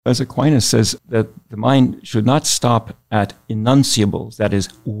As Aquinas says, that the mind should not stop at enunciables, that is,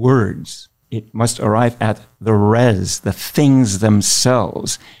 words. It must arrive at the res, the things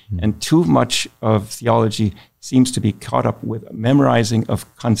themselves. And too much of theology seems to be caught up with memorizing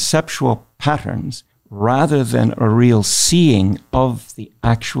of conceptual patterns rather than a real seeing of the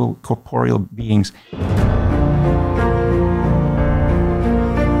actual corporeal beings.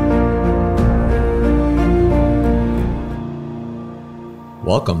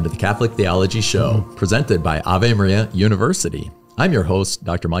 Welcome to the Catholic Theology Show, presented by Ave Maria University. I'm your host,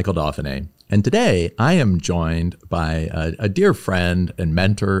 Dr. Michael Dauphiné, and today I am joined by a dear friend and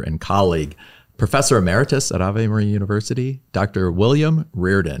mentor and colleague, Professor Emeritus at Ave Maria University, Dr. William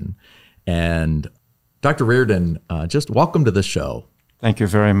Reardon. And Dr. Reardon, just welcome to the show. Thank you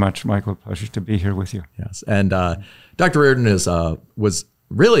very much, Michael. Pleasure to be here with you. Yes, and Dr. Reardon was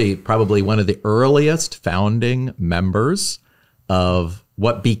really probably one of the earliest founding members of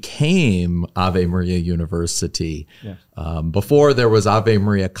what became Ave Maria University. Yes. Before there was Ave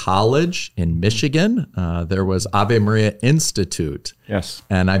Maria College in Michigan, there was Ave Maria Institute. Yes.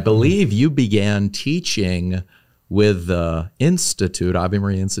 And I believe you began teaching with the Institute, Ave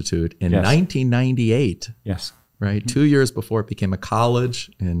Maria Institute, in 1998. Yes. Right? 2 years before it became a college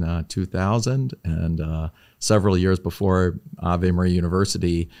in 2000, and several years before Ave Maria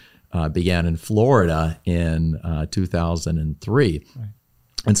University began in Florida in 2003. Right.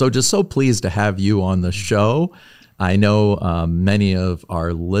 And so just so pleased to have you on the show. I know many of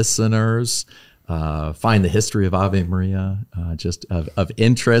our listeners find the history of Ave Maria just of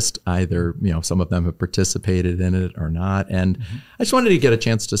interest. Either, some of them have participated in it or not. And I just wanted to get a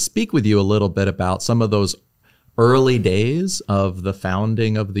chance to speak with you a little bit about some of those early days of the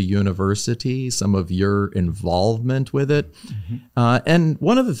founding of the university, some of your involvement with it. And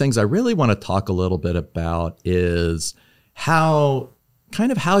one of the things I really want to talk a little bit about is how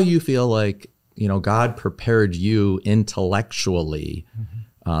you feel like, God prepared you intellectually,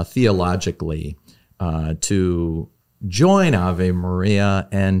 theologically, to join Ave Maria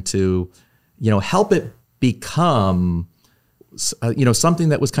and to, help it become something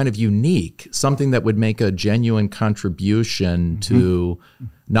that was kind of unique, something that would make a genuine contribution to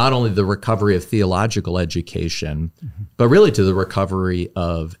not only the recovery of theological education, but really to the recovery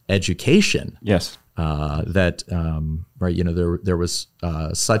of education. Yes. There was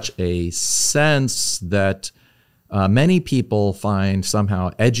such a sense that many people find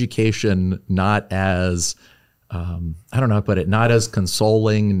somehow education not as I don't know how to put it, not as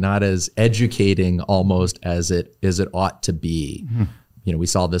consoling, not as educating almost as it ought to be. We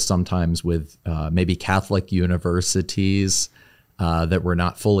saw this sometimes with maybe Catholic universities that were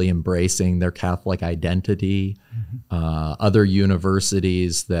not fully embracing their Catholic identity, other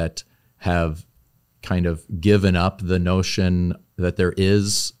universities that have kind of given up the notion that there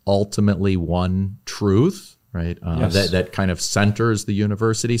is ultimately one truth, right? Yes. That kind of centers the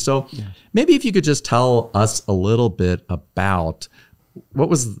university. So maybe if you could just tell us a little bit about what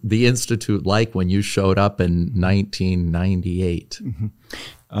was the Institute like when you showed up in 1998?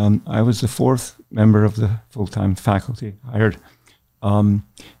 I was the fourth member of the full-time faculty hired. And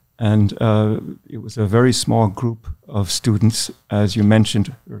it was a very small group of students, as you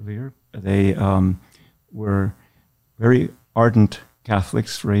mentioned earlier. They were very ardent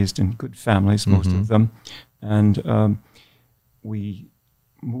Catholics, raised in good families, most of them. And we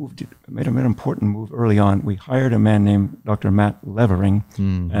made an important move early on. We hired a man named Dr. Matt Levering,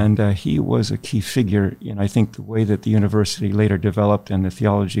 and he was a key figure in, I think, the way that the university later developed and the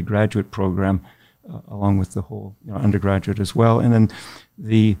theology graduate program, along with the whole undergraduate as well. And then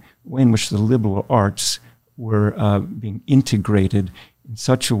the way in which the liberal arts were being integrated in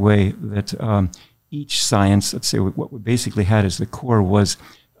such a way that each science, let's say what we basically had as the core was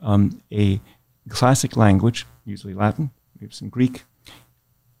a classic language, usually Latin, maybe some Greek,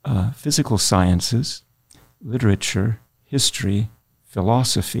 physical sciences, literature, history,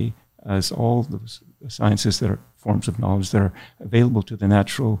 philosophy, as all those sciences that are forms of knowledge that are available to the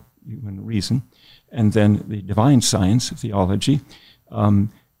natural human reason, and then the divine science, theology.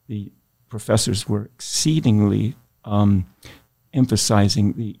 The professors were exceedingly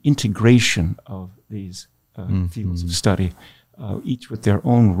emphasizing the integration of these fields of study, each with their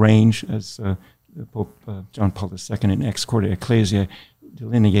own range, as Pope John Paul II in Ex Corde Ecclesiae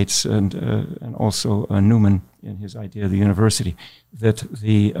delineates, and also Newman in his idea of the university, that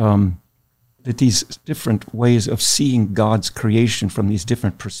that these different ways of seeing God's creation from these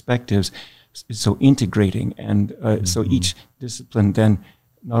different perspectives is so integrating, and so each discipline then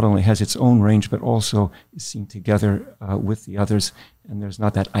not only has its own range, but also is seen together with the others, and there's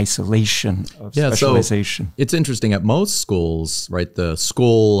not that isolation of specialization. So it's interesting. At most schools, right, the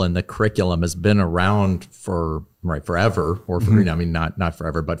school and the curriculum has been around for forever, or for, I mean, not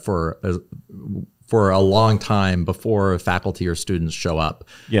forever, but for a long time before faculty or students show up.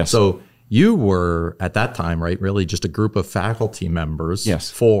 Yes. So you were at that time, right, really just a group of faculty members. Yes.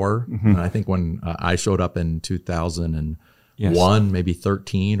 4. I think when I showed up in 2001, maybe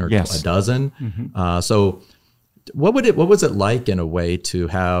 13 or a dozen. So what was it like in a way to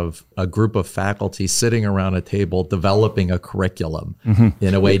have a group of faculty sitting around a table developing a curriculum,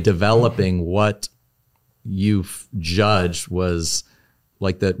 in a way developing what you judged was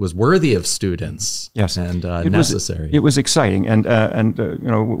like that was worthy of students and necessary? It was exciting. And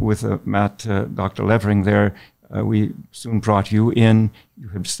with Matt, Dr. Levering there, we soon brought you in. You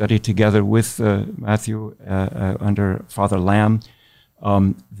have studied together with Matthew under Father Lamb.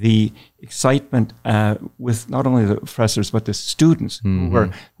 The excitement with not only the professors, but the students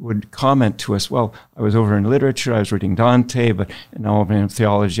who would comment to us, well, I was over in literature, I was reading Dante, but now I'm in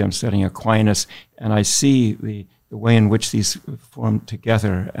theology, I'm studying Aquinas, and I see the way in which these form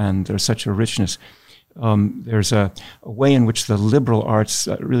together, and there's such a richness. There's a way in which the liberal arts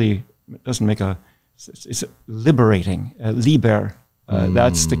really doesn't make it's liberating, liber.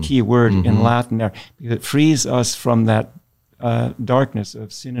 That's the key word in Latin there, because it frees us from that darkness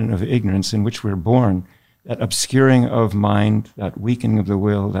of sin and of ignorance in which we're born, that obscuring of mind, that weakening of the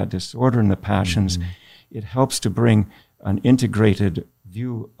will, that disorder in the passions. It helps to bring an integrated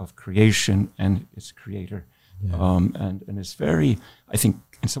view of creation and its creator. And it's very, I think,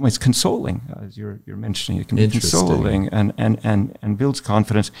 in some ways consoling, as you're mentioning. It can be consoling and builds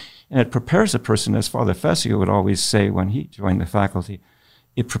confidence. And it prepares a person, as Father Fessio would always say when he joined the faculty,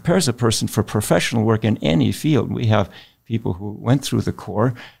 it prepares a person for professional work in any field. We have people who went through the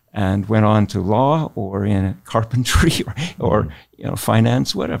corps and went on to law or in carpentry or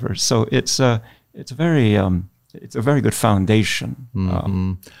finance, whatever. So it's a very good foundation.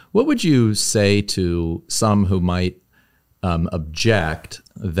 What would you say to some who might object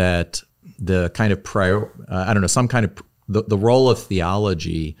that the kind of the role of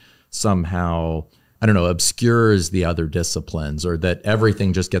theology somehow, obscures the other disciplines, or that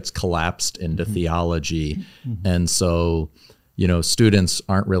everything just gets collapsed into theology, and so students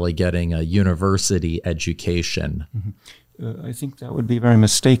aren't really getting a university education? I think that would be very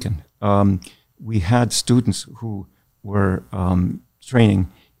mistaken. We had students who were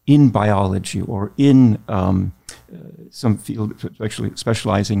training in biology or in some field, actually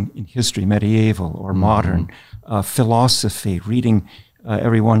specializing in history, medieval or modern, philosophy, reading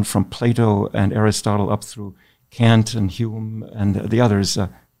everyone from Plato and Aristotle up through Kant and Hume and the others.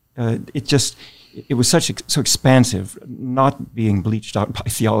 It was so expansive, not being bleached out by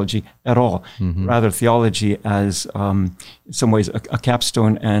theology at all. Rather, theology as, in some ways, a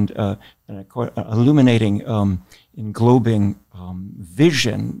capstone and an illuminating, englobing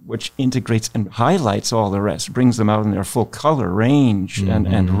vision, which integrates and highlights all the rest, brings them out in their full color range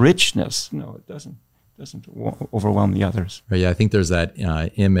and richness. No, it doesn't overwhelm the others. Right, I think there's that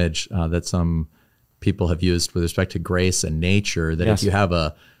image that some people have used with respect to grace and nature, that if you have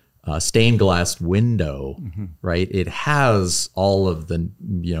a stained glass window, right, it has all of the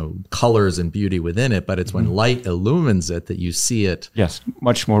colors and beauty within it, but it's when light illumines it that you see it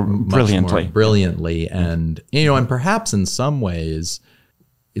much more brilliantly. And and perhaps in some ways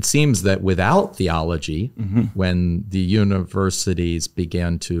it seems that without theology, when the universities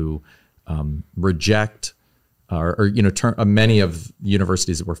began to reject many of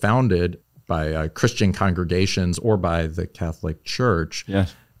universities that were founded by Christian congregations or by the Catholic Church,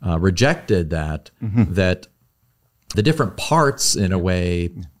 rejected that the different parts, in a way,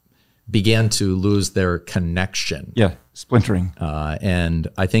 began to lose their connection. Splintering. And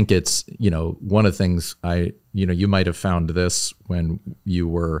I think it's, one of the things you might have found this when you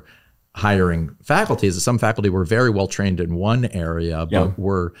were hiring faculty, is that some faculty were very well trained in one area, but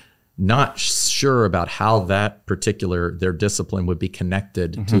were not sure about how that their discipline would be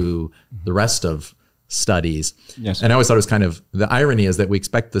connected to the rest of studies. And I always thought it was kind of, the irony is that we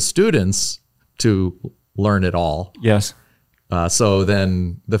expect the students to learn it all. So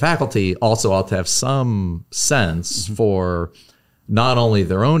then the faculty also ought to have some sense for not only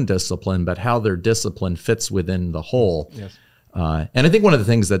their own discipline, but how their discipline fits within the whole. And I think one of the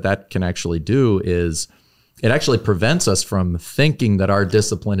things that can actually do is it actually prevents us from thinking that our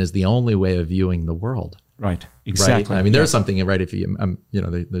discipline is the only way of viewing the world. Exactly. Right? I mean, there's something, right, if you,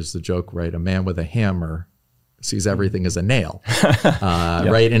 there's the joke, right, a man with a hammer sees everything as a nail,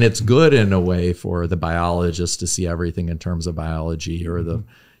 right? And it's good in a way for the biologist to see everything in terms of biology, or the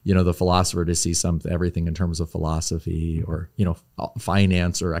the philosopher to see everything in terms of philosophy, or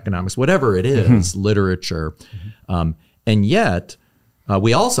finance or economics, whatever it is, literature, and yet.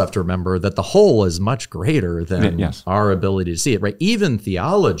 We also have to remember that the whole is much greater than our ability to see it, right? Even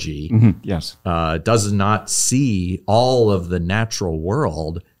theology does not see all of the natural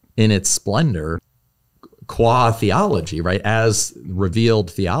world in its splendor qua theology, right? As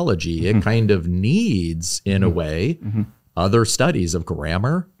revealed theology, it kind of needs, in a way, other studies of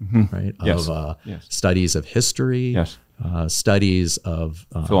grammar, right? Of studies of history, studies of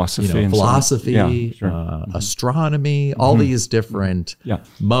philosophy, astronomy, all these different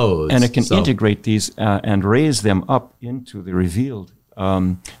modes. And it can integrate these and raise them up into the revealed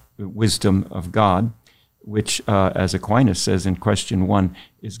wisdom of God, which, as Aquinas says in question 1,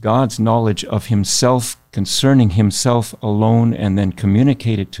 is God's knowledge of himself concerning himself alone, and then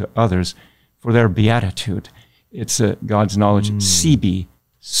communicated to others for their beatitude. It's God's knowledge sibi,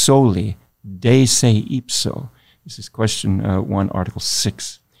 soli, de se ipso. This is question 1, article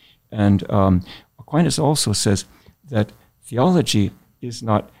 6. And Aquinas also says that theology is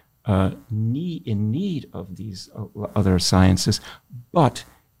not in need of these other sciences, but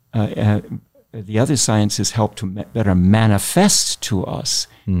the other sciences help to better manifest to us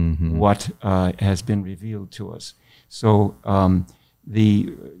what has been revealed to us. So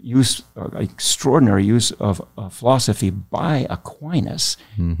the extraordinary use of philosophy by Aquinas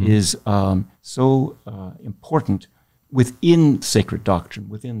is so important within sacred doctrine,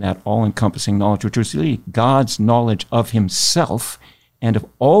 within that all-encompassing knowledge, which is really God's knowledge of himself and of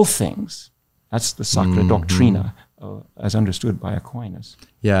all things. That's the Sacra Doctrina, as understood by Aquinas.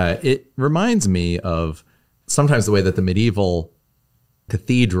 Yeah, it reminds me of sometimes the way that the medieval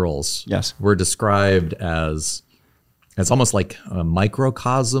cathedrals were described as almost like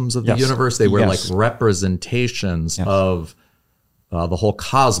microcosms of the universe. They were like representations of the whole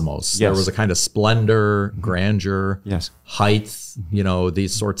cosmos. There was a kind of splendor, grandeur, height,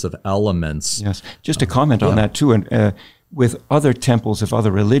 these sorts of elements. Just to comment on that too, and with other temples of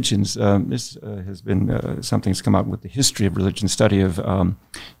other religions, this has been something that's come out with the history of religion, study of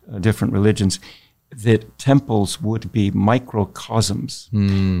different religions, that temples would be microcosms.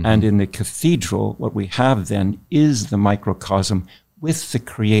 And in the cathedral, what we have then is the microcosm with the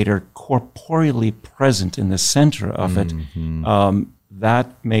Creator corporeally present in the center of it.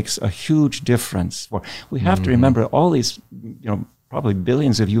 That makes a huge difference. We have to remember all these, probably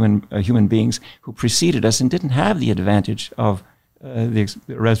billions of human beings who preceded us and didn't have the advantage of the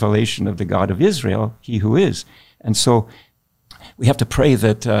revelation of the God of Israel, he who is. And so we have to pray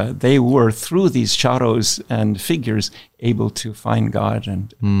that they were, through these shadows and figures, able to find God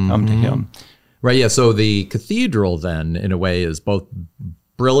and come to him. Right, yeah. So the cathedral then, in a way, is both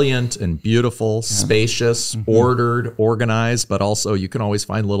brilliant and beautiful, spacious, ordered, organized, but also you can always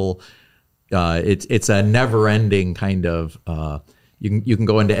find little, it's a never-ending kind of, you can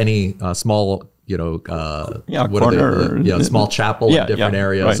go into any small, small chapel in different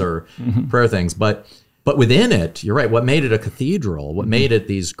areas or prayer things, but within it, you're right, what made it a cathedral, what made it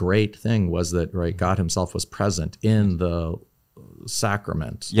these great thing was that, right, God himself was present in the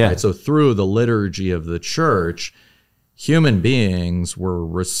sacrament. Right? So through the liturgy of the church, human beings were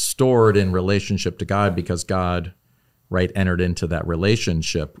restored in relationship to God because God, right, entered into that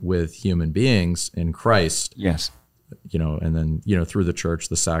relationship with human beings in Christ. And then, through the church,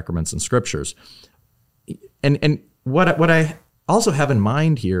 the sacraments and scriptures. And what I also have in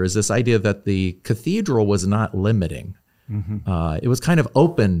mind here is this idea that the cathedral was not limiting. It was kind of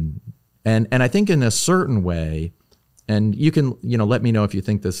open. And I think in a certain way, and you can, let me know if you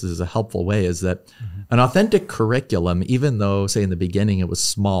think this is a helpful way, is that an authentic curriculum, even though, say, in the beginning it was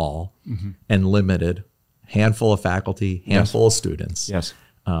small and limited, handful of faculty, handful of students,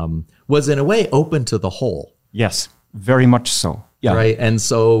 was in a way open to the whole. Very much so. Right. And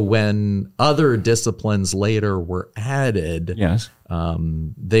so when other disciplines later were added,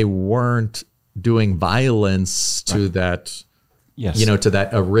 they weren't doing violence to that, to that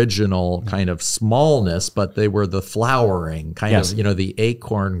original kind of smallness, but they were the flowering kind of, the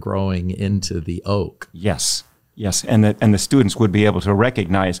acorn growing into the oak. And the students would be able to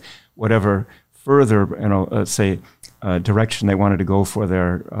recognize whatever further, direction they wanted to go for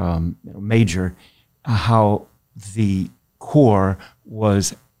their major, how the core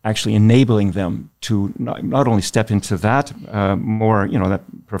was actually enabling them to not only step into that more, that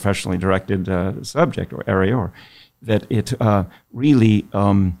professionally directed subject or area, or that it really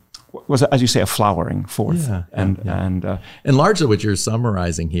was, as you say, a flowering forth. And largely what you're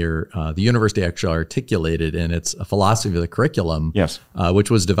summarizing here, the university actually articulated in its philosophy of the curriculum, which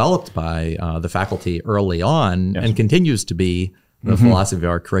was developed by the faculty early on and continues to be the philosophy of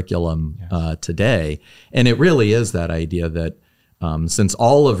our curriculum today. And it really is that idea that since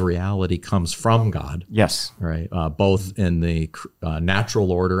all of reality comes from God, right, both in the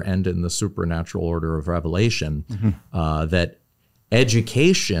natural order and in the supernatural order of revelation, that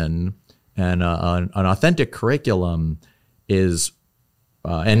education and an authentic curriculum is,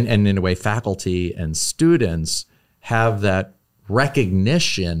 and in a way, faculty and students have that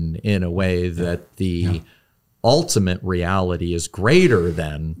recognition in a way that the ultimate reality is greater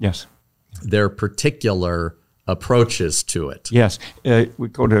than their particular approaches to it. We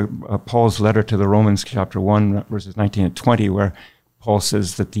go to Paul's letter to the Romans, chapter 1, verses 19 and 20, where Paul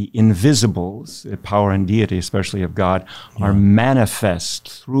says that the invisibles, the power and deity, especially of God, are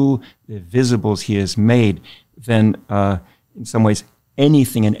manifest through the visibles he has made. Then, in some ways,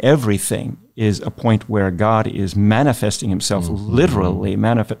 anything and everything is a point where God is manifesting himself literally,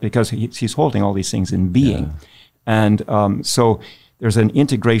 because he's holding all these things in being. And so there's an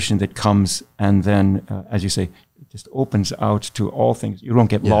integration that comes, and then, as you say, it just opens out to all things. You don't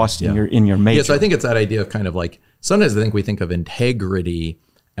get lost in your major. So I think it's that idea of kind of like, sometimes I think we think of integrity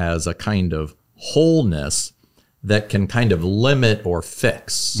as a kind of wholeness that can kind of limit or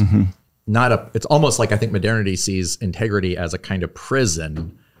fix. It's almost like I think modernity sees integrity as a kind of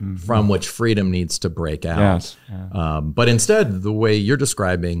prison from which freedom needs to break out. But instead, the way you're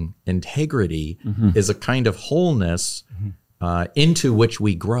describing integrity is a kind of wholeness into which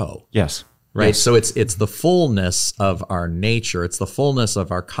we grow. Right. So it's the fullness of our nature. It's the fullness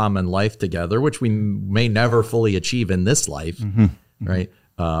of our common life together, which we may never fully achieve in this life. Right.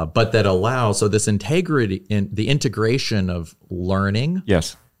 But that allows, so this integrity, in the integration of learning,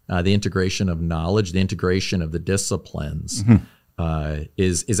 the integration of knowledge, the integration of the disciplines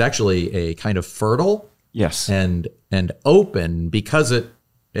is actually a kind of fertile and open, because it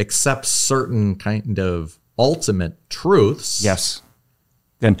accepts certain kind of ultimate truths.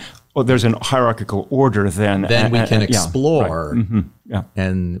 Then there's a hierarchical order then. Then we can explore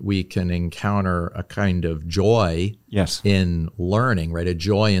and we can encounter a kind of joy in learning, right? A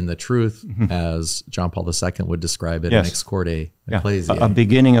joy in the truth, as John Paul II would describe it in Ex Corde Ecclesiae. A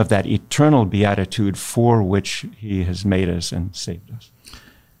beginning of that eternal beatitude for which he has made us and saved us.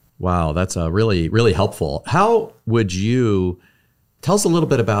 Wow, that's really, really helpful. How would you tell us a little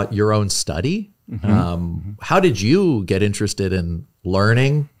bit about your own study? How did you get interested in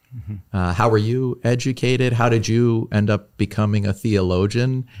learning? How were you educated? How did you end up becoming a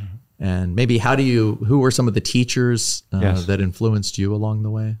theologian? And maybe who were some of the teachers that influenced you along the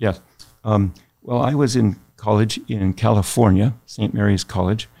way? Well, I was in college in California, St. Mary's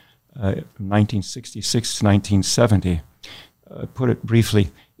College, from 1966 to 1970. Put it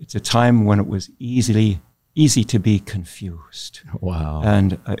briefly, it's a time when it was easy to be confused.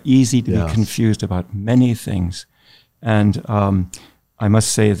 And easy to be confused about many things. And I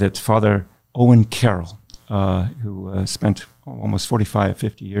must say that Father Owen Carroll, who spent almost 45,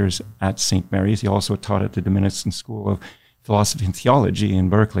 50 years at St. Mary's, he also taught at the Dominican School of Philosophy and Theology in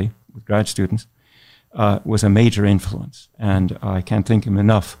Berkeley with grad students, was a major influence. And I can't thank him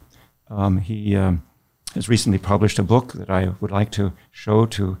enough. He has recently published a book that I would like to show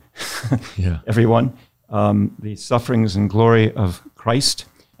to everyone, The Sufferings and Glory of Christ,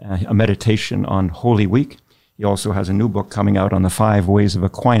 a meditation on Holy Week. He also has a new book coming out on the 5 Ways of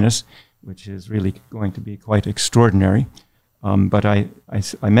Aquinas, which is really going to be quite extraordinary. But I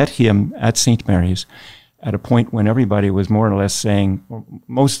met him at St. Mary's at a point when everybody was more or less saying, or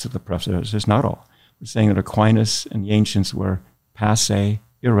most of the professors, not all, were saying that Aquinas and the ancients were passé,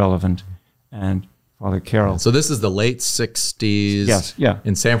 irrelevant, and Father Carroll. So this is the late 60s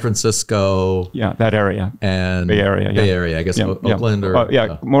in San Francisco. That area. And Bay Area. Bay Area, I guess, Oakland or...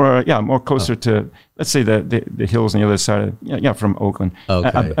 more closer to, let's say, the hills on the other side of, from Oakland.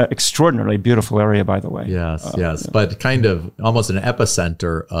 A extraordinarily beautiful area, by the way. Yes. But kind of almost an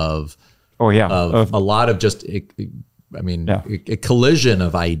epicenter of a lot of just, a collision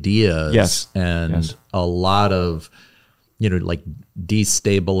of ideas and a lot of, like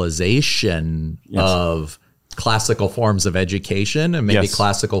destabilization of classical forms of education and maybe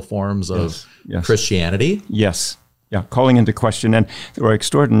classical forms of Christianity. Calling into question. And there were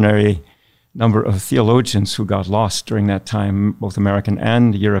extraordinary number of theologians who got lost during that time, both American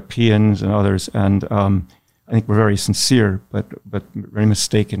and Europeans and others. And I think were very sincere, but very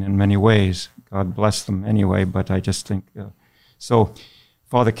mistaken in many ways. God bless them anyway, but I just think... So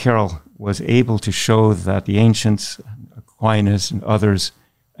Father Carroll was able to show that the ancients, Aquinas and others,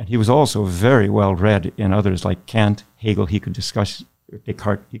 And he was also very well read in others like Kant, Hegel. He could discuss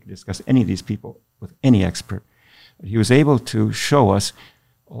Descartes. He could discuss any of these people with any expert. But he was able to show us,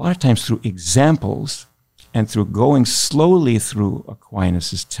 a lot of times through examples and through going slowly through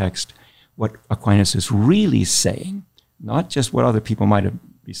Aquinas' text, what Aquinas is really saying, not just what other people might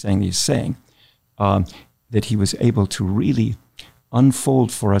be saying he's saying, that he was able to really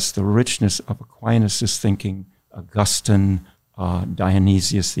unfold for us the richness of Aquinas' thinking, Augustine,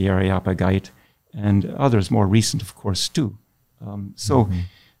 Dionysius the Areopagite, and others more recent, of course, too.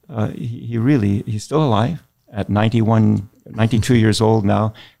 He's still alive at 92 years old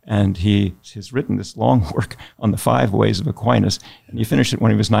now, and he's written this long work on the 5 ways of Aquinas, and he finished it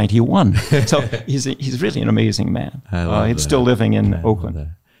when he was 91. So he's really an amazing man. He's still living in Oakland.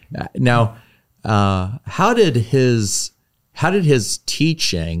 Now, how did his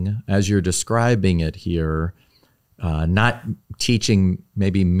teaching, as you're describing it here, not teaching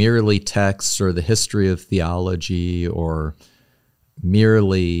maybe merely texts or the history of theology or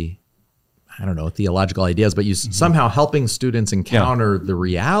merely, I don't know, theological ideas, but you somehow helping students encounter the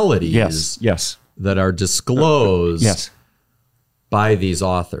realities that are disclosed by these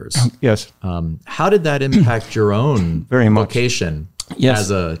authors. Yes. How did that impact your own vocation as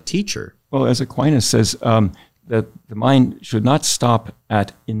a teacher? Well, as Aquinas says, that the mind should not stop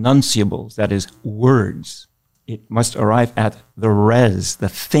at enunciables, that is, words. It must arrive at the res, the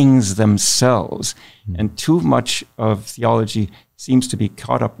things themselves. And too much of theology seems to be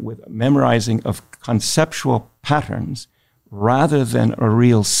caught up with memorizing of conceptual patterns rather than a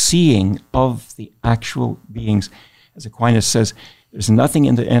real seeing of the actual beings. As Aquinas says, there's nothing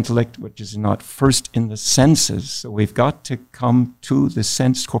in the intellect which is not first in the senses. So we've got to come to the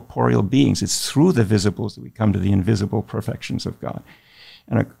sense corporeal beings. It's through the visibles that we come to the invisible perfections of God.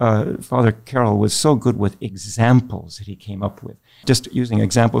 And Father Carroll was so good with examples that he came up with. Just using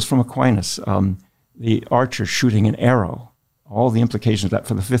examples from Aquinas, the archer shooting an arrow, all the implications of that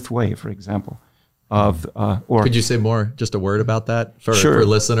for the 5th way, for example. Could you say more, just a word about that for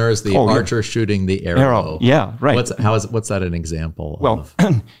listeners? The archer shooting the arrow. Yeah, right. What's that an example of? Well,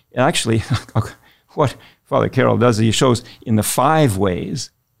 actually, what Father Carroll does is he shows in the 5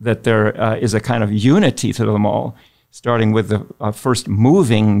 ways that there is a kind of unity to them all, starting with the first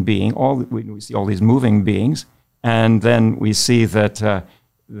moving being. We see all these moving beings, and then we see that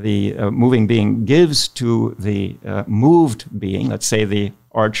the moving being gives to the moved being, let's say the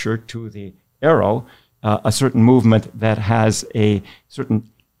archer to the arrow, a certain movement that has a certain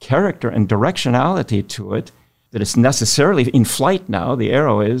character and directionality to it, that it's necessarily in flight now. The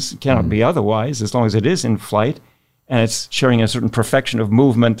arrow cannot be otherwise as long as it is in flight, and it's sharing a certain perfection of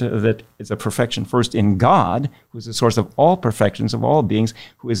movement that is a perfection first in God, who is the source of all perfections of all beings,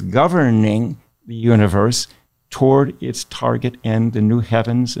 who is governing the universe toward its target end, the new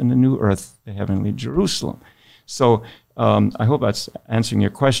heavens and the new earth, the heavenly Jerusalem. So I hope that's answering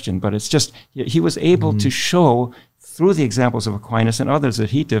your question, but it's just, he was able to show through the examples of Aquinas and others that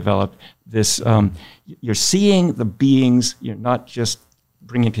he developed this, you're seeing the beings, you're not just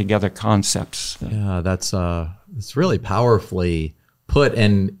bringing together concepts. Yeah, it's really powerfully put,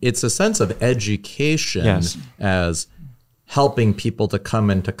 and it's a sense of education as helping people to come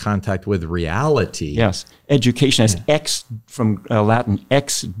into contact with reality. Yes, education as ex, from Latin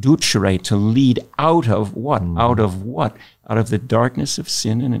ex ducere, to lead out of what? Out of what? Out of the darkness of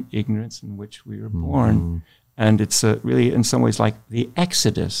sin and ignorance in which we were born. And it's really, in some ways, like the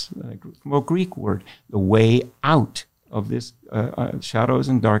exodus, from a Greek word, the way out of this shadows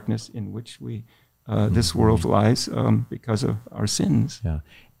and darkness in which this world lies because of our sins. Yeah.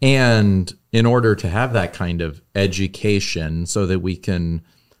 And in order to have that kind of education so that we can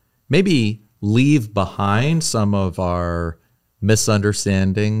maybe leave behind some of our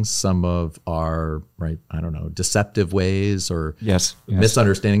misunderstandings, some of our, deceptive ways or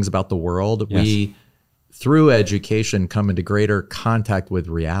misunderstandings about the world, we, through education, come into greater contact with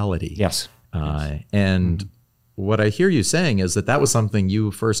reality. And what I hear you saying is that was something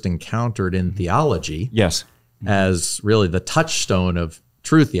you first encountered in theology. As really the touchstone of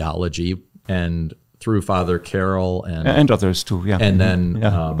true theology, and through Father Carroll and others too, and then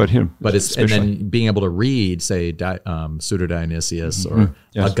and then being able to read, say, Pseudo Dionysius or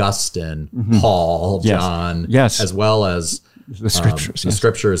Augustine, Paul, John, as well as the scriptures, the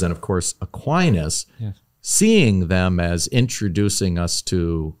scriptures, and of course Aquinas, seeing them as introducing us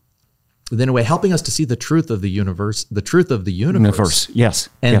to, in a way, helping us to see the truth of the universe,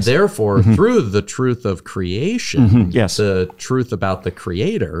 and therefore through the truth of creation, the truth about the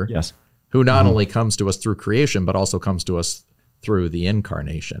Creator, who not only comes to us through creation, but also comes to us through the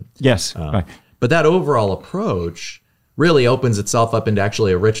incarnation. Right. But that overall approach really opens itself up into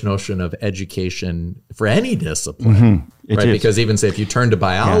actually a rich notion of education for any discipline, right? Because even say if you turn to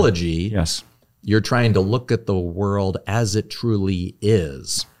biology, yes, you're trying to look at the world as it truly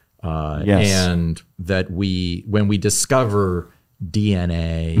is. And that when we discover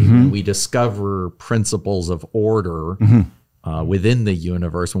DNA, when we discover principles of order within the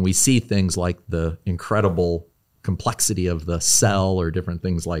universe, when we see things like the incredible complexity of the cell or different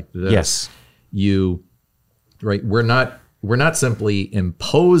things like this, we're not simply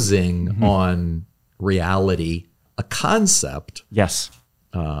imposing on reality a concept,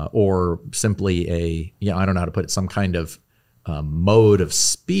 or simply I don't know how to put it, some kind of mode of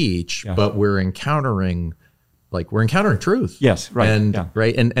speech, but we're encountering truth. Yes, right. And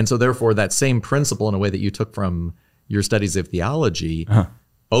right. And so therefore that same principle, in a way that you took from your studies of theology,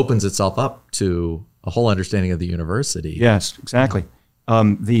 opens itself up to a whole understanding of the university. Yes, exactly.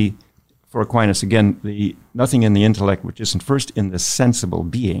 For Aquinas, again, the nothing in the intellect which isn't first in the sensible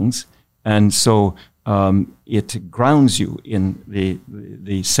beings, and so it grounds you in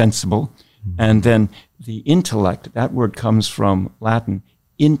the sensible, and then the intellect. That word comes from Latin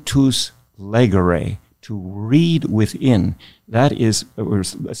intus legere, to read within. That is,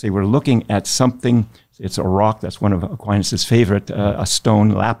 let's say we're looking at something. It's a rock. That's one of Aquinas' favorite, a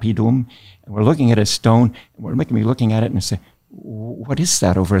stone, lapidum. And we're looking at a stone, and we're making me looking at it and say, what is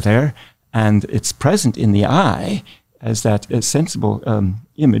that over there? And it's present in the eye as that sensible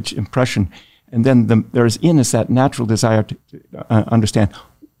image, impression. And then there's in us that natural desire to understand,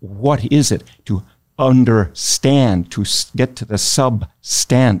 what is it? To understand, to get to the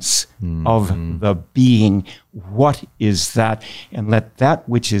substance of the being. What is that? And let that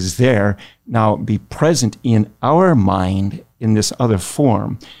which is there now be present in our mind in this other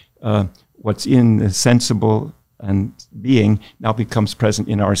form. What's in the sensible and being now becomes present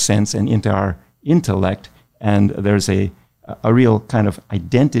in our sense and into our intellect, and there's a real kind of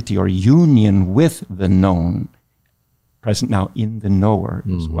identity or union with the known present now in the knower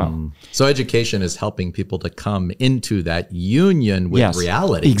as well. So education is helping people to come into that union with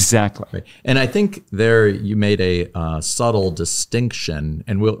reality. Exactly. Right. And I think there you made a subtle distinction,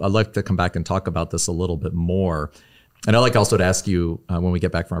 and I'd like to come back and talk about this a little bit more. And I'd like also to ask you, when we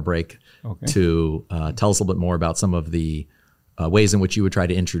get back from our break, to tell us a little bit more about some of the ways in which you would try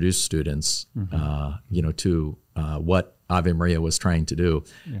to introduce students, to what Ave Maria was trying to do.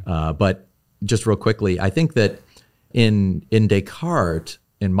 But just real quickly, I think that in Descartes,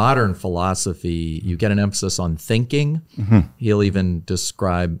 in modern philosophy, you get an emphasis on thinking. He'll even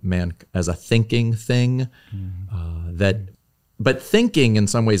describe man as a thinking thing. But thinking in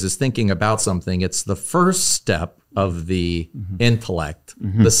some ways is thinking about something. It's the first step of the intellect.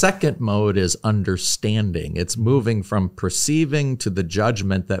 The second mode is understanding. It's moving from perceiving to the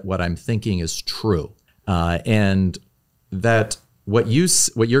judgment that what I'm thinking is true. And that what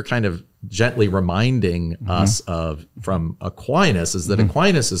you're kind of gently reminding us of from Aquinas is that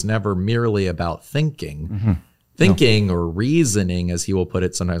Aquinas is never merely about thinking. Thinking or reasoning, as he will put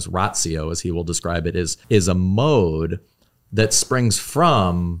it, sometimes ratio, as he will describe it, is a mode that springs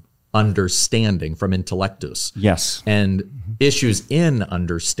from understanding, from intellectus. Yes. And issues in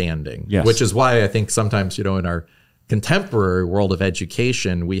understanding, yes. Which is why I think sometimes, in our contemporary world of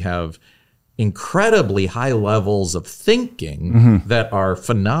education, we have incredibly high levels of thinking that are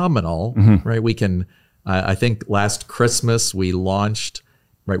phenomenal, right? We can, I think last Christmas we launched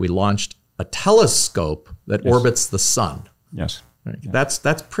a telescope that orbits the sun. Yes. Right? Yeah.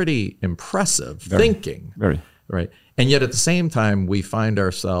 That's pretty impressive thinking. Very. Right. And yet at the same time, we find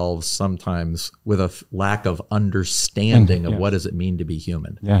ourselves sometimes with a lack of understanding of what does it mean to be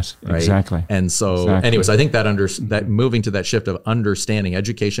human. Yes, right? Exactly. And so anyways, I think that moving to that shift of understanding,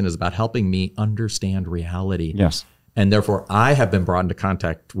 education is about helping me understand reality. Yes. And therefore, I have been brought into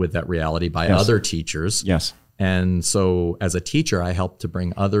contact with that reality by other teachers. Yes. And so as a teacher, I help to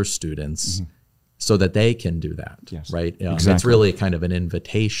bring other students so that they can do that. Yes. Right. Exactly. It's really kind of an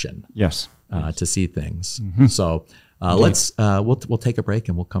invitation. Yes. To see things. So let's we'll take a break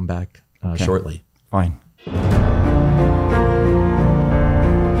and we'll come back shortly. Fine.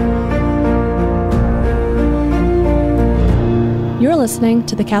 You're listening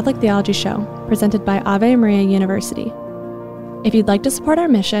to the Catholic Theology Show, presented by Ave Maria University. If you'd like to support our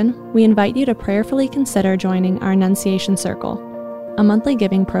mission, we invite you to prayerfully consider joining our Annunciation Circle, a monthly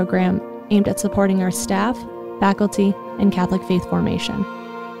giving program aimed at supporting our staff, faculty, and Catholic faith formation.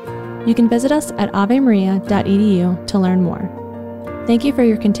 You can visit us at avemaria.edu to learn more. Thank you for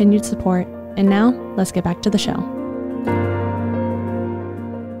your continued support, and now let's get back to the show.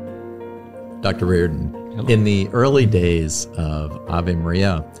 Dr. Reardon, in the early days of Ave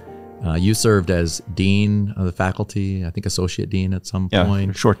Maria, You served as dean of the faculty, I think associate dean at some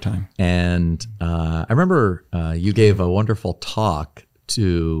point. For a short time. And I remember you gave a wonderful talk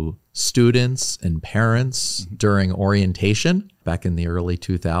to students and parents during orientation back in the early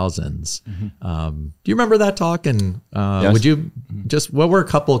 2000s. Do you remember that talk? And Yes. would you just, what were a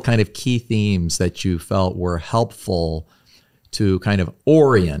couple kind of key themes that you felt were helpful to kind of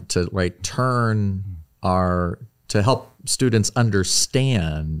orient, to to help students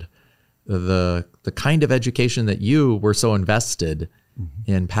understand the kind of education that you were so invested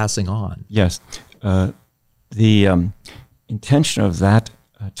in passing on? Yes. The intention of that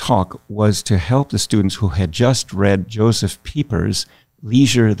talk was to help the students who had just read Joseph Pieper's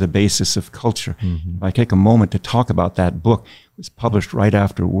Leisure, the Basis of Culture. If I take a moment to talk about that book, it was published right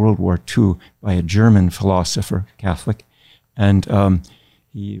after World War II by a German philosopher, Catholic, and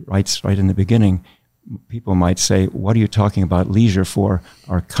he writes right in the beginning, people might say, what are you talking about leisure for?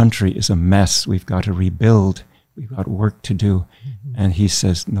 Our country is a mess. We've got to rebuild. We've got work to do. And he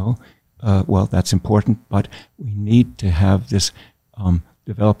says, no, well, that's important, but we need to have this,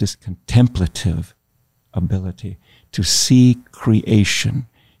 develop this contemplative ability to see creation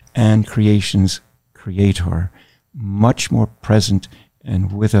and creation's creator much more present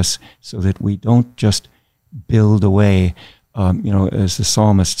and with us, so that we don't just build away. As the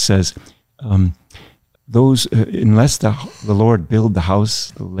psalmist says, unless the Lord build the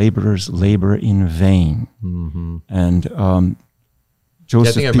house, the laborers labor in vain. And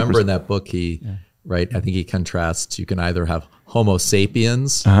Joseph, I think I remember in that book I think he contrasts, you can either have Homo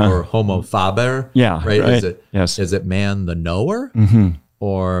sapiens or Homo faber. Right? Is it man the knower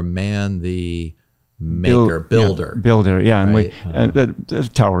or man the builder? Builder, yeah. Right? And the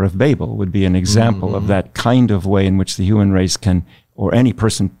Tower of Babel would be an example of that kind of way in which the human race can, or any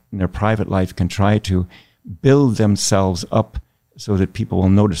person in their private life can try to build themselves up so that people will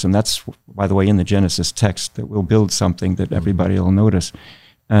notice them. That's, by the way, in the Genesis text, that we'll build something that everybody will notice.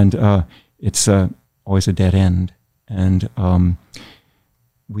 And it's always a dead end. And in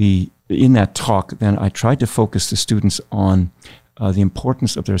that talk, then I tried to focus the students on the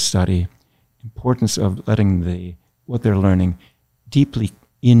importance of their study, importance of letting what they're learning deeply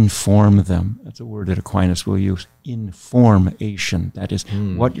inform them. That's a word that Aquinas will use, information. That is,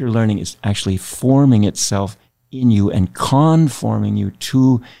 what you're learning is actually forming itself in you and conforming you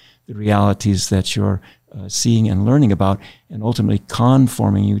to the realities that you're seeing and learning about, and ultimately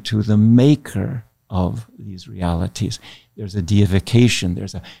conforming you to the maker of these realities. There's a deification.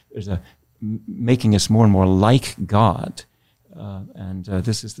 There's a making us more and more like God. And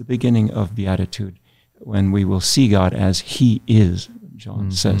this is the beginning of beatitude, when we will see God as He is,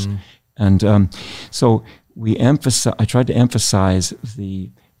 John says. And so I tried to emphasize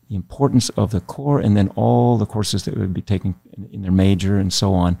the importance of the core, and then all the courses that would be taken in their major and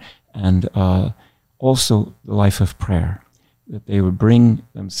so on, and also the life of prayer, that they would bring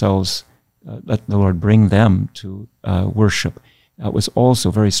themselves, let the Lord bring them to worship. That was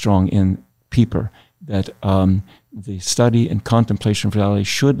also very strong in Pieper, that the study and contemplation of reality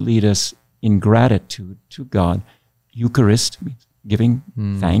should lead us in gratitude to God. Eucharist, giving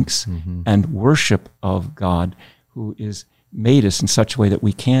thanks, and worship of God, who is made us in such a way that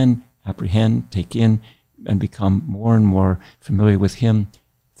we can apprehend, take in, and become more and more familiar with Him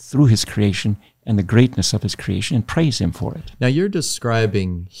through His creation and the greatness of His creation, and praise Him for it. Now, you're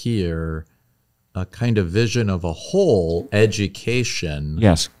describing here a kind of vision of a whole education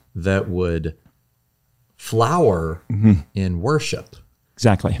that would flower in worship.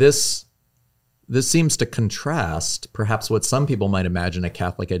 Exactly. This seems to contrast perhaps what some people might imagine a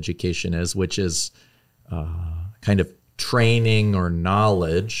Catholic education is, which is kind of training or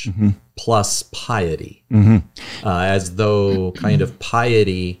knowledge plus piety, as though kind of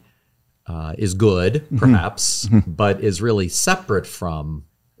piety is good, perhaps, but is really separate from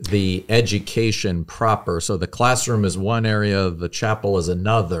the education proper. So the classroom is one area, the chapel is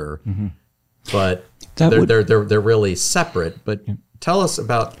another, but they're really separate. But tell us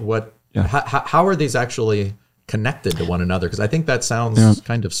about how are these actually connected to one another? Because I think that sounds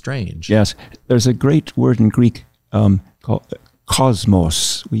kind of strange. Yes, there's a great word in Greek called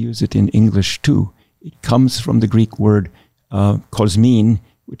cosmos. We use it in English too. It comes from the Greek word kosmin,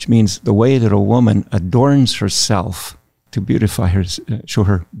 which means the way that a woman adorns herself to beautify her, show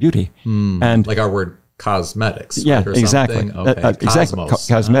her beauty. And like our word cosmetics. Yeah, right, or exactly. Okay. Exactly. Cosmos.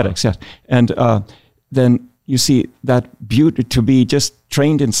 Cosmetics, yes. And then you see that beauty, to be just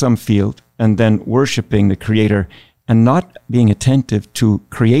trained in some field and then worshiping the Creator and not being attentive to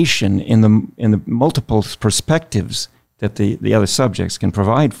creation in the multiple perspectives that the other subjects can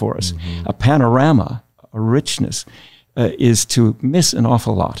provide for us. A panorama, a richness, is to miss an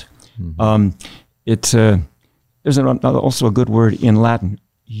awful lot. There's also a good word in Latin,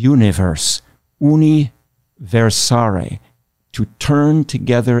 universe, universare, to turn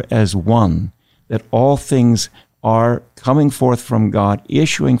together as one, that all things are coming forth from God,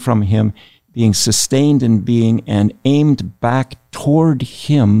 issuing from him, being sustained in being, and aimed back toward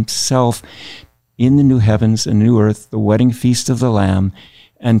himself in the new heavens and new earth, the wedding feast of the Lamb.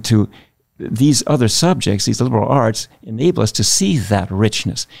 And to these other subjects, these liberal arts, enable us to see that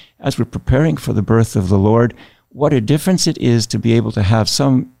richness. As we're preparing for the birth of the Lord, what a difference it is to be able to have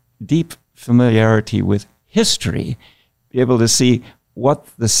some deep familiarity with history, be able to see what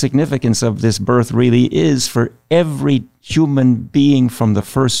the significance of this birth really is for every human being from the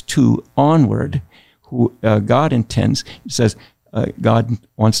first two onward, who God intends. He says God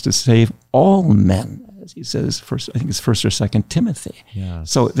wants to save all men, as he says, I think it's 1st or 2nd Timothy. Yes.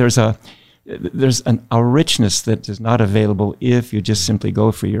 So there's a richness that is not available if you just simply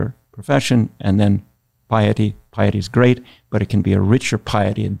go for your profession and then piety. Piety is great, but it can be a richer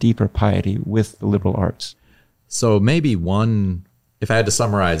piety, a deeper piety with the liberal arts. So maybe if I had to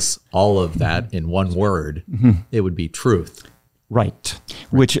summarize all of that in one word, it would be truth. Right.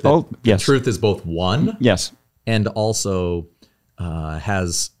 Yes. Truth is both one. Yes. And also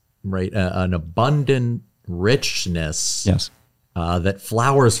has an abundant richness. Yes. That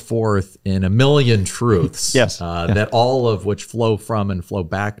flowers forth in a million truths. Yes. That all of which flow from and flow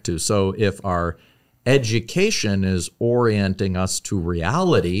back to. So if our education is orienting us to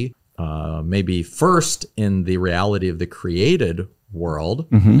reality, maybe first in the reality of the created world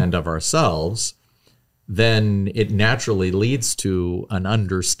and of ourselves, then it naturally leads to an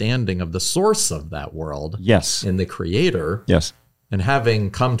understanding of the source of that world. Yes. In the Creator. Yes. And having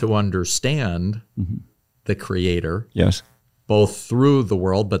come to understand the Creator. Yes. Both through the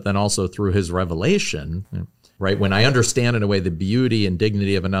world, but then also through his revelation, right? When I understand in a way the beauty and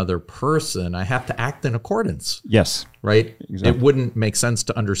dignity of another person, I have to act in accordance. Yes. Right? Exactly. It wouldn't make sense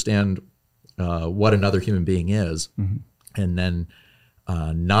to understand what another human being is and then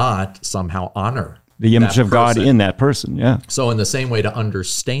not somehow honor the image of God in that person. Yeah. So in the same way, to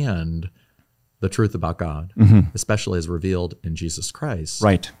understand the truth about God, especially as revealed in Jesus Christ.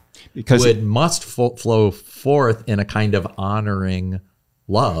 Right. Because it must flow forth in a kind of honoring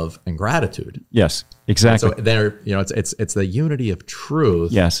love and gratitude. Yes, exactly. So there, it's the unity of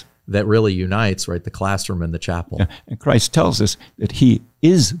truth. Yes. That really unites, right, the classroom and the chapel. Yeah. And Christ tells us that he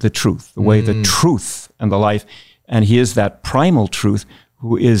is the truth, the way, the truth, and the life, and he is that primal truth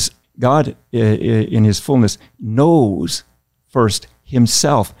who is God in his fullness, knows first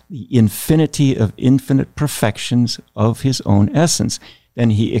himself, the infinity of infinite perfections of his own essence.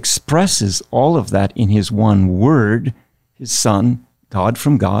 Then he expresses all of that in his one word, his Son, God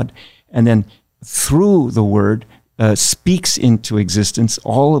from God, and then through the word speaks into existence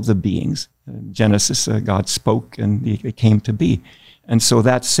all of the beings. Genesis, God spoke and they came to be. And so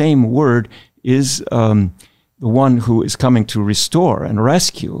that same word is the one who is coming to restore and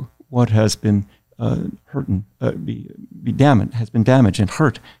rescue what has been hurt and has been damaged and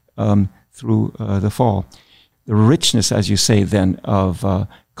hurt through the fall. The richness, as you say, then, of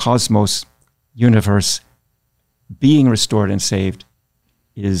cosmos, universe, being restored and saved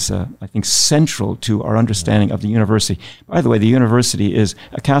is, I think, central to our understanding of the university. By the way, the university is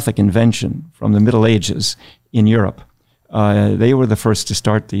a Catholic invention from the Middle Ages in Europe. They were the first to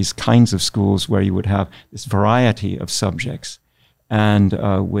start these kinds of schools where you would have this variety of subjects, and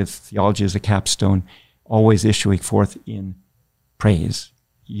with theology as a capstone, always issuing forth in praise,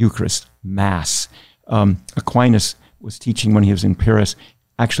 Eucharist, Mass. Aquinas was teaching when he was in Paris,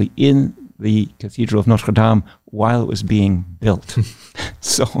 actually in the Cathedral of Notre Dame while it was being built.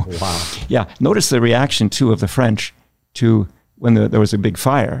 So, wow. Yeah, notice the reaction, too, of the French to when there was a big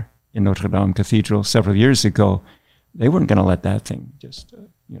fire in Notre Dame Cathedral several years ago. They weren't going to let that thing just,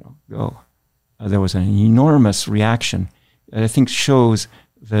 go. There was an enormous reaction that I think shows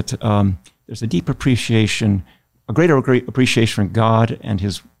that there's a deep appreciation, a greater appreciation for God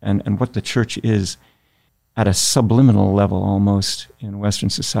and and what the church is at a subliminal level almost in Western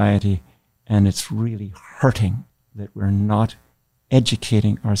society. And it's really hurting that we're not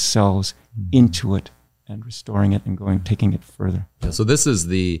educating ourselves into it and restoring it and taking it further. Yeah, so this is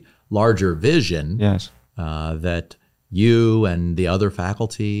the larger vision. Yes. That you and the other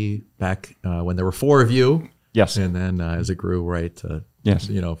faculty back when there were 4 of you. Yes. And then as it grew, right, yes.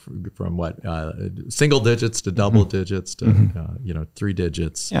 From what, single digits to double digits to, 3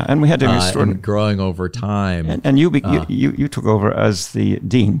 digits. Yeah, and we had to restore and growing over time. And you took over as the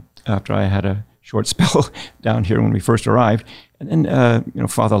dean after I had a short spell down here when we first arrived. And then,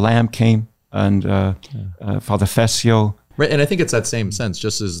 Father Lamb came and Father Fessio. Right, and I think it's that same sense,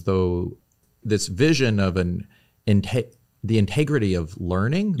 just as though this vision of the integrity of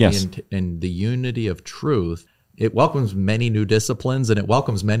learning, Yes. and the unity of truth, it welcomes many new disciplines and it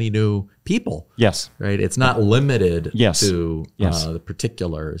welcomes many new people. Yes. Right, it's not limited Yes. to Yes. the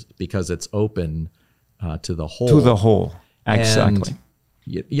particulars, because it's open to the whole. To the whole. Exactly.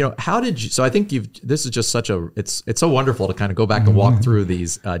 And, how did you? So I think this is just it's so wonderful to kind of go back and walk through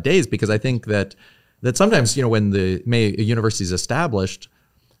these days, because I think that sometimes, when a university is established,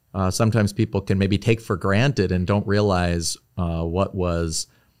 sometimes people can maybe take for granted and don't realize what was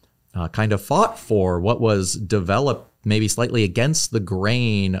kind of fought for, what was developed maybe slightly against the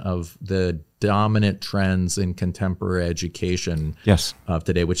grain of the dominant trends in contemporary education Yes. of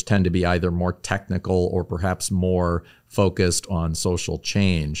today, which tend to be either more technical or perhaps more focused on social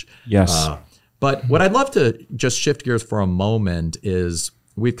change. Yes. But what I'd love to just shift gears for a moment is,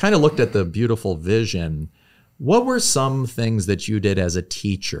 we've kind of looked at the beautiful vision. What were some things that you did as a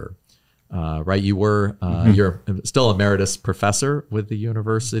teacher? Right, you were you're still emeritus professor with the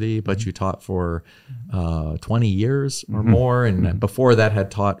university, but you taught for 20 years or more, and before that had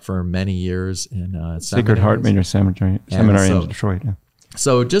taught for many years in Sacred Heart Major Seminary in Detroit. Yeah.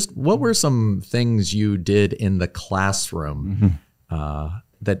 So, just what were some things you did in the classroom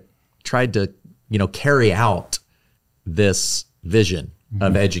that tried to carry out this vision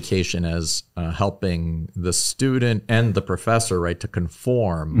of education as helping the student and the professor, right, to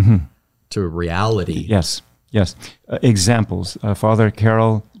conform to reality? Yes. Examples. Father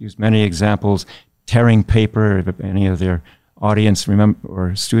Carroll used many examples. Tearing paper. If any of their audience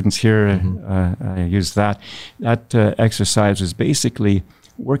or students here use that. That exercise was basically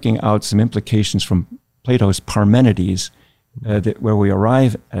working out some implications from Plato's Parmenides, where we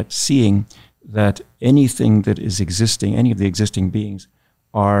arrive at seeing that anything that is existing, any of the existing beings,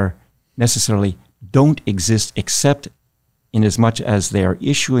 don't exist except in as much as they are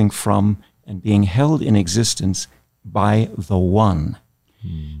issuing from and being held in existence by the One.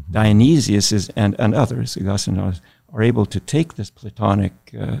 Dionysius and others, Augustine and others, are able to take this Platonic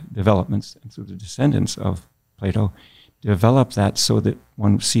developments, and through the descendants of Plato, develop that so that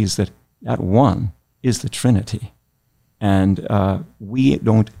one sees that One is the Trinity. And we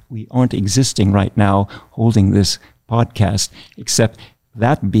aren't existing right now holding this podcast, except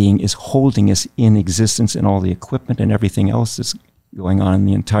that being is holding us in existence, and all the equipment and everything else that's going on in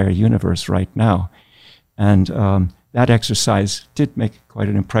the entire universe right now. And that exercise did make quite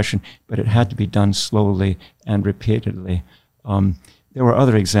an impression, but it had to be done slowly and repeatedly. There were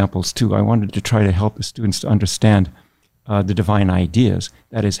other examples too. I wanted to try to help the students to understand the divine ideas.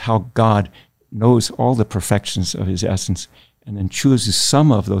 That is, how God knows all the perfections of his essence and then chooses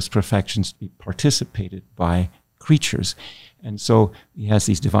some of those perfections to be participated by creatures. And so he has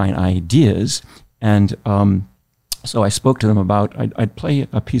these divine ideas. And so I spoke to them about, I'd play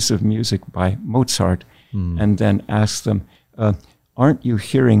a piece of music by Mozart and then ask them, aren't you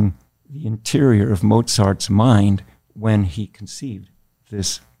hearing the interior of Mozart's mind when he conceived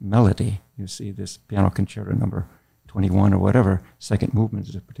this melody? You see, this piano concerto number 21 or whatever, second movement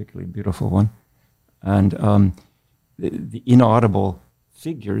is a particularly beautiful one. And the inaudible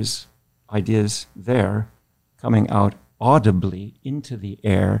figures, ideas there, coming out audibly into the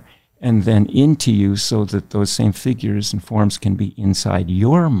air and then into you, so that those same figures and forms can be inside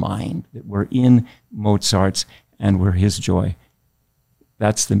your mind, that were in Mozart's and were his joy.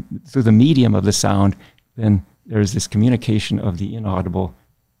 That's through the medium of the sound, then there's this communication of the inaudible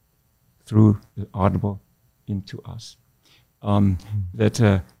through the audible into us.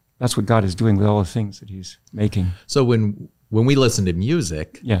 That's what God is doing with all the things that he's making. So when we listen to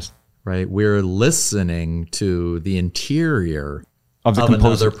music, yes, right, we're listening to the interior of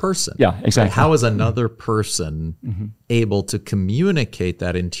another person. Yeah, exactly. Right? How is another person able to communicate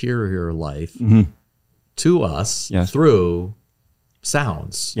that interior life to us through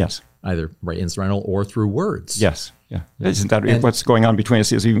sounds? Yes. Either instrumental or through words. Yes. Yeah. Isn't that what's going on between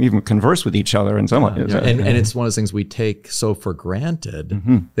us? Is we even converse with each other in some way. And it's one of those things we take so for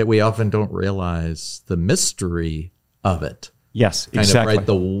granted that we often don't realize the mystery of it. Yes, kind exactly. of, right?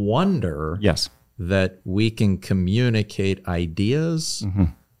 The wonder that we can communicate ideas,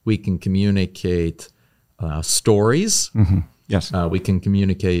 we can communicate stories, yes, we can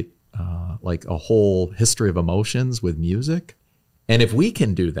communicate like a whole history of emotions with music. And if we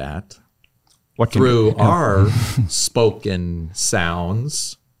can do that through our spoken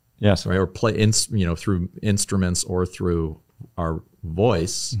sounds, yes, right, or play, through instruments or through our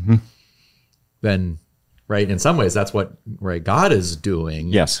voice, then, right, in some ways, that's what God is doing.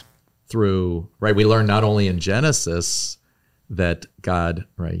 Yes, through we learn not only in Genesis that God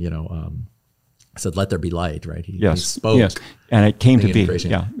said, "Let there be light," right? He Yes. spoke. Yes. And it came to into be.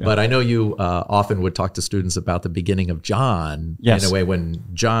 creation. Yeah. But I know you often would talk to students about the beginning of John. Yes. In a way, when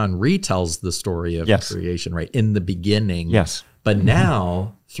John retells the story of Yes. creation, right? In the beginning. Yes. But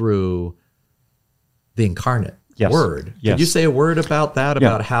now through the incarnate Yes. word. Yes. Could you say a word about that? Yeah.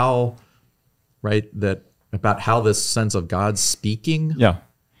 About how, right? About how this sense of God speaking. Yeah.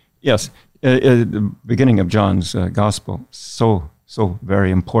 Yes. The beginning of John's gospel, so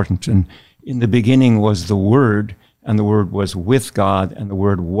very important. And in the beginning was the Word, and the Word was with God, and the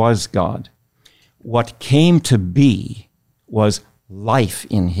Word was God. What came to be was life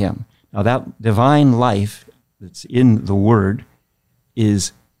in him. Now that divine life that's in the Word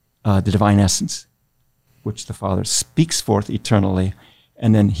is the divine essence, which the Father speaks forth eternally,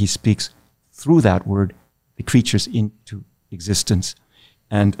 and then he speaks through that Word the creatures into existence.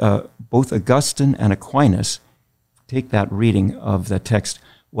 And both Augustine and Aquinas take that reading of the text,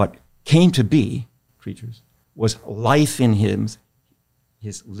 what came to be, creatures, was life in him,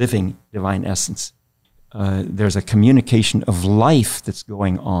 his living divine essence. There's a communication of life that's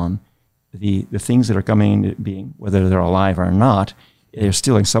going on. The things that are coming into being, whether they're alive or not, they're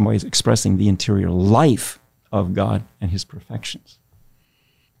still in some ways expressing the interior life of God and his perfections.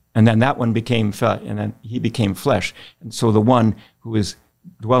 And then that one became and then he became flesh. And so the one who is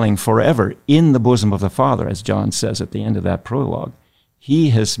dwelling forever in the bosom of the Father, as John says at the end of that prologue,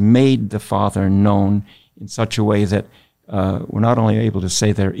 he has made the Father known in such a way that we're not only able to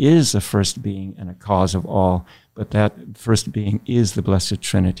say there is a first being and a cause of all, but that first being is the Blessed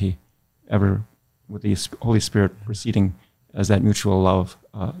Trinity, ever with the Holy Spirit proceeding as that mutual love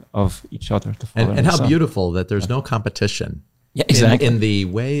of each other. The Father And how Son. beautiful that there's no competition. Yeah, exactly. In the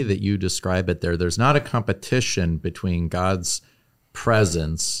way that you describe it there's not a competition between God's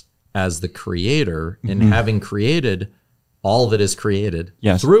presence as the creator in having created all that is created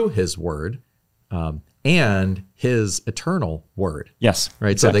Yes. through his word and his eternal word. Yes.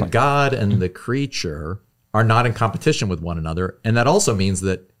 Right. Exactly. So that God and the creature are not in competition with one another. And that also means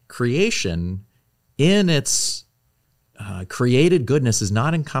that creation in its created goodness is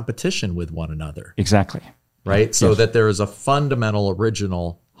not in competition with one another. Exactly. Right. So Yes. that there is a fundamental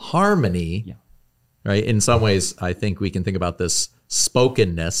original harmony. Yeah. Right. In some ways, I think we can think about this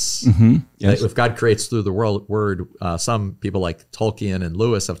spokenness. Yes. That if God creates through the word, some people like Tolkien and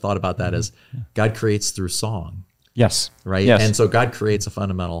Lewis have thought about that as God creates through song. Yes. Right. Yes. And so God creates a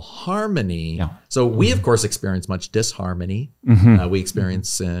fundamental harmony. Yeah. So we, of course, experience much disharmony. We experience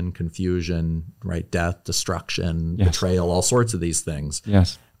sin, confusion, right? Death, destruction, Yes. betrayal, all sorts of these things.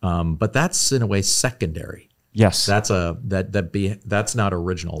 Yes. But that's in a way secondary. Yes. That's not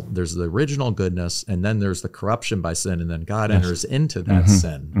original. There's the original goodness, and then there's the corruption by sin, and then God enters into that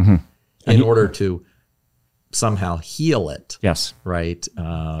sin in order to somehow heal it. Yes. Right.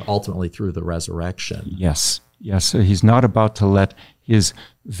 Ultimately through the resurrection. Yes. Yes. So he's not about to let his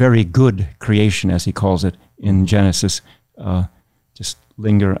very good creation, as he calls it in Genesis, just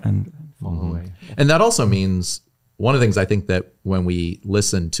linger and fall away. And that also means one of the things I think that when we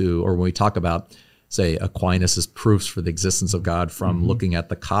listen to or when we talk about, say, Aquinas' proofs for the existence of God from looking at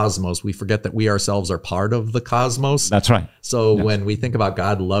the cosmos, we forget that we ourselves are part of the cosmos. That's right. So when we think about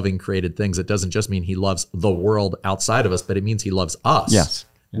God loving created things, it doesn't just mean he loves the world outside of us, but it means he loves us. Yes.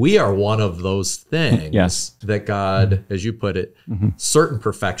 We are one of those things Yes. that God, as you put it, certain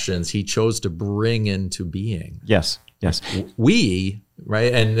perfections he chose to bring into being. Yes. Yes. We,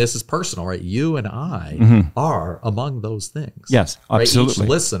 right, and this is personal, right? You and I are among those things. Yes. Right? Absolutely. Each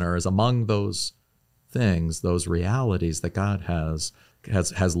listener is among those things, those realities that God has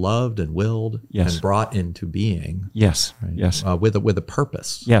loved and willed Yes. and brought into being. Yes. Right? Yes. With a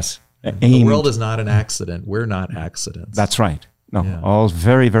purpose. Yes. The world is not an accident. We're not accidents. That's right. No, all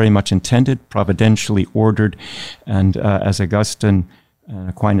very, very much intended, providentially ordered. And as Augustine and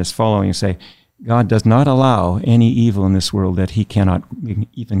Aquinas following say, God does not allow any evil in this world that he cannot bring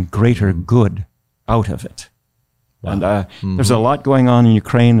even greater good out of it. Wow. And there's a lot going on in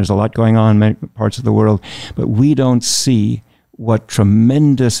Ukraine. There's a lot going on in many parts of the world. But we don't see what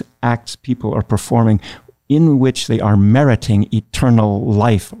tremendous acts people are performing in which they are meriting eternal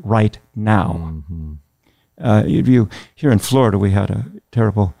life right now. Here in Florida, we had a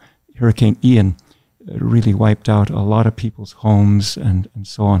terrible Hurricane Ian. It really wiped out a lot of people's homes and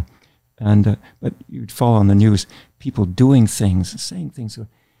so on. And but you'd follow on the news, people doing things, saying things.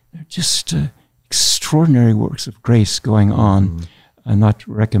 They're just extraordinary works of grace going on. I'm not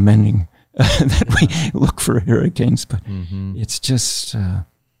recommending that we look for hurricanes, but it's just...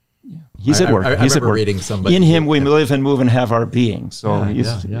 He's at work. I He's at remember work. reading somebody. In him we live and move and have our being. So he's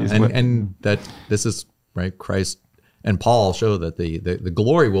and that this is right. Christ and Paul show that the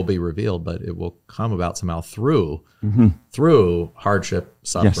glory will be revealed, but it will come about somehow through hardship,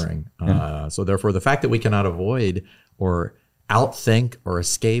 suffering. Yes. Yeah. So therefore, the fact that we cannot avoid or outthink or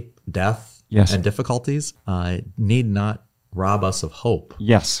escape death Yes. and difficulties need not rob us of hope.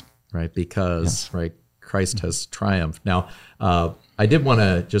 Yes. Right, because right, Christ has triumphed. Now, I did want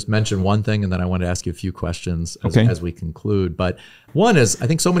to just mention one thing, and then I want to ask you a few questions as we conclude. But one is, I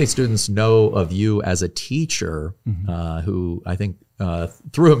think so many students know of you as a teacher who I think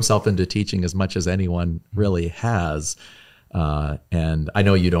threw himself into teaching as much as anyone really has. And I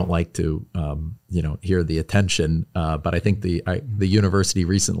know you don't like to, hear the attention, but I think the university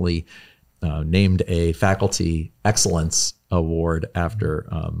recently named a faculty excellence award after,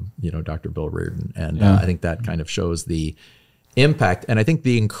 Dr. Bill Reardon. And I think that kind of shows the impact and I think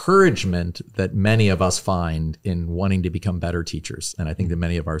the encouragement that many of us find in wanting to become better teachers. And I think that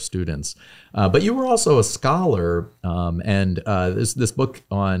many of our students, but you were also a scholar, and this book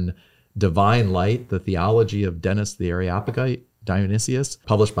on Divine Light, the Theology of Dennis the Areopagite, Dionysius,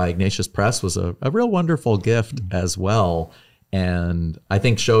 published by Ignatius Press, was a real wonderful gift as well. And I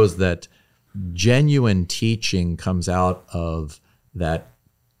think shows that genuine teaching comes out of that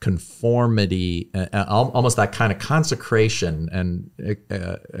conformity, almost that kind of consecration. And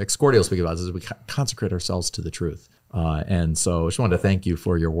Excordia will speak about this, as we consecrate ourselves to the truth. And so I just wanted to thank you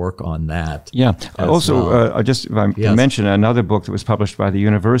for your work on that. Yeah. Also, if I can mention another book that was published by the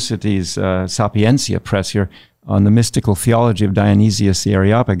university's Sapientia Press here on the mystical theology of Dionysius the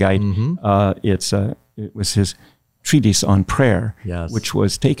Areopagite. It was his treatise on prayer, which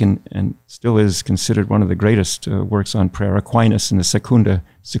was taken and still is considered one of the greatest works on prayer. Aquinas in the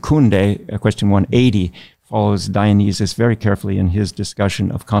Secundae, question 180, follows Dionysius very carefully in his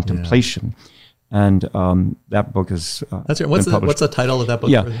discussion of contemplation. And that book is that's right. What's the title of that book?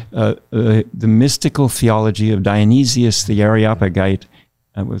 The Mystical Theology of Dionysius the Areopagite.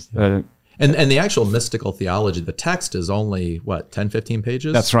 And the actual mystical theology, the text is only, 10, 15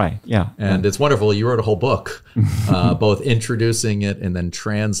 pages? That's right, yeah. And it's wonderful. You wrote a whole book, both introducing it and then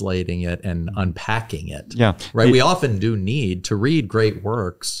translating it and unpacking it. Yeah. Right? We often do need to read great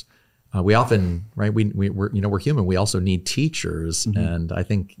works. We often, right, we're human. We also need teachers. And I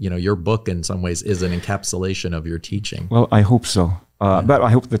think, your book in some ways is an encapsulation of your teaching. Well, I hope so. But I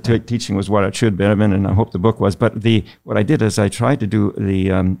hope the teaching was what it should have been, and I hope the book was. But what I did is I tried to do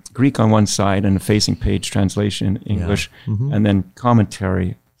the Greek on one side and a facing page translation in English, and then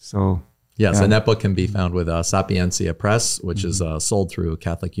commentary. So yes, and that book can be found with Sapientia Press, which is sold through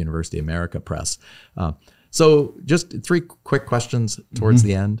Catholic University America Press. So just 3 quick questions towards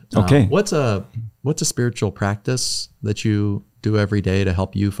the end. Okay. What's a spiritual practice that you do every day to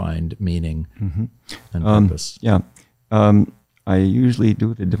help you find meaning and purpose? I usually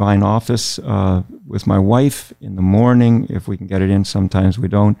do the divine office with my wife in the morning, if we can get it in. Sometimes we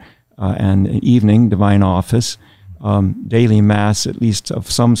don't. And evening, divine office. Daily mass, at least of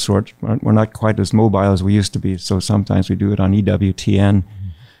some sort. We're not quite as mobile as we used to be, so sometimes we do it on EWTN.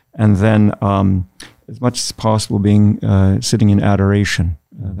 And then, as much as possible, being sitting in adoration.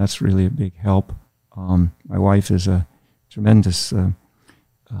 That's really a big help. My wife is a tremendous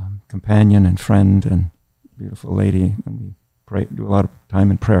companion and friend and beautiful lady, and we do a lot of time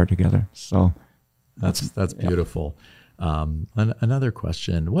in prayer together. So that's beautiful. Another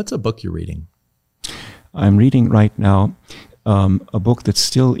question: what's a book you're reading? I'm reading right now a book that's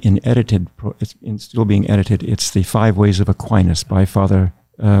still being edited. It's The 5 Ways of Aquinas by Father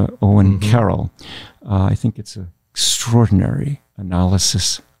Owen Carroll. I think it's an extraordinary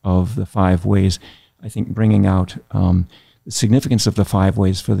analysis of the 5 ways. I think bringing out the significance of the 5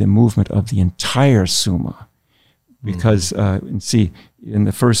 ways for the movement of the entire Summa. Because, in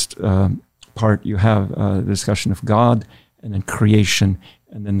the first part, you have the discussion of God, and then creation,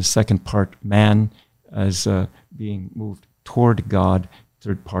 and then the second part, man as being moved toward God,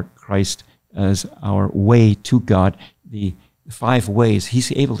 third part, Christ as our way to God. The 5 ways,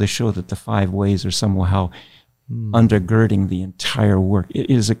 he's able to show that the 5 ways are somehow undergirding the entire work.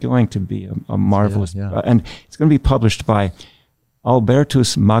 It is going to be a marvelous, and it's going to be published by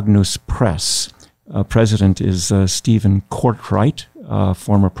Albertus Magnus Press. President is Stephen Courtwright,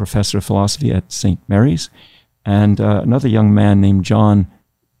 former professor of philosophy at St. Mary's, and another young man named John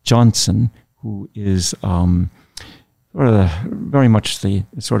Johnson, who is very much the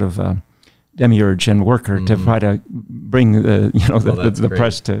sort of demiurge and worker to try to bring the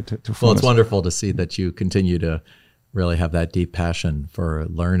press to Well, it's wonderful to see that you continue to really have that deep passion for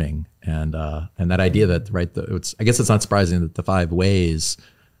learning, and that idea that I guess it's not surprising that the 5 ways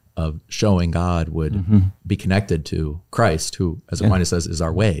showing God would be connected to Christ, who, as Aquinas says, is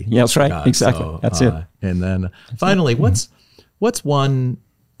our way. Yeah, that's right. God. Exactly. So, that's it. And then finally, what's one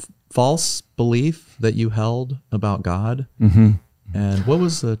false belief that you held about God? And what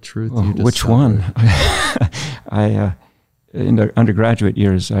was the truth you discovered? Which one? In the undergraduate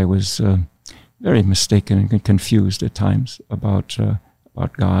years, I was very mistaken and confused at times about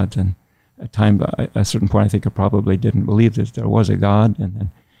God, and at a certain point, I think I probably didn't believe that there was a God,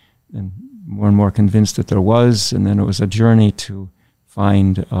 and then more and more convinced that there was, and then it was a journey to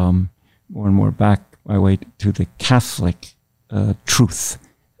find more and more back my way to the Catholic truth,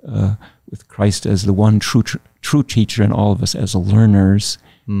 with Christ as the one true teacher and all of us as learners.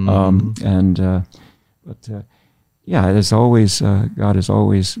 Yeah, there's always God is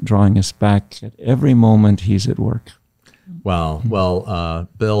always drawing us back at every moment. He's at work. Wow. Well,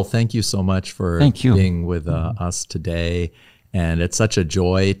 Bill, thank you so much for being with us today. And it's such a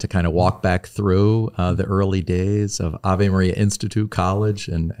joy to kind of walk back through the early days of Ave Maria Institute College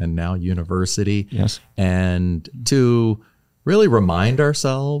and now university. Yes. And to really remind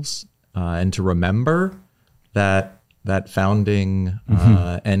ourselves and to remember that founding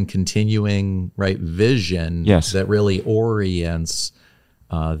and continuing vision that really orients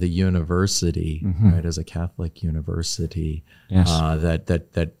the university, right, as a Catholic university,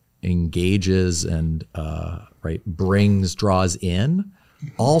 that engages and draws in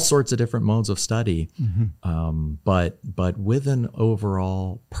all sorts of different modes of study, but with an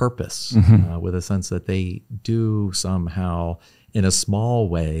overall purpose, with a sense that they do somehow, in a small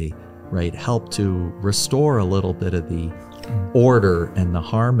way, help to restore a little bit of the order and the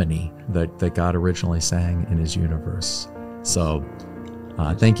harmony that God originally sang in his universe. So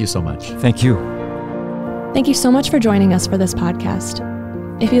thank you so much. Thank you. Thank you so much for joining us for this podcast.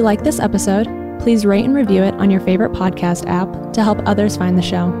 If you like this episode, please rate and review it on your favorite podcast app to help others find the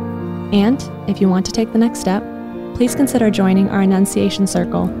show. And if you want to take the next step, please consider joining our Annunciation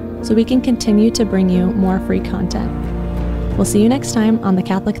Circle so we can continue to bring you more free content. We'll see you next time on the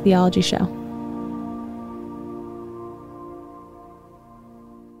Catholic Theology Show.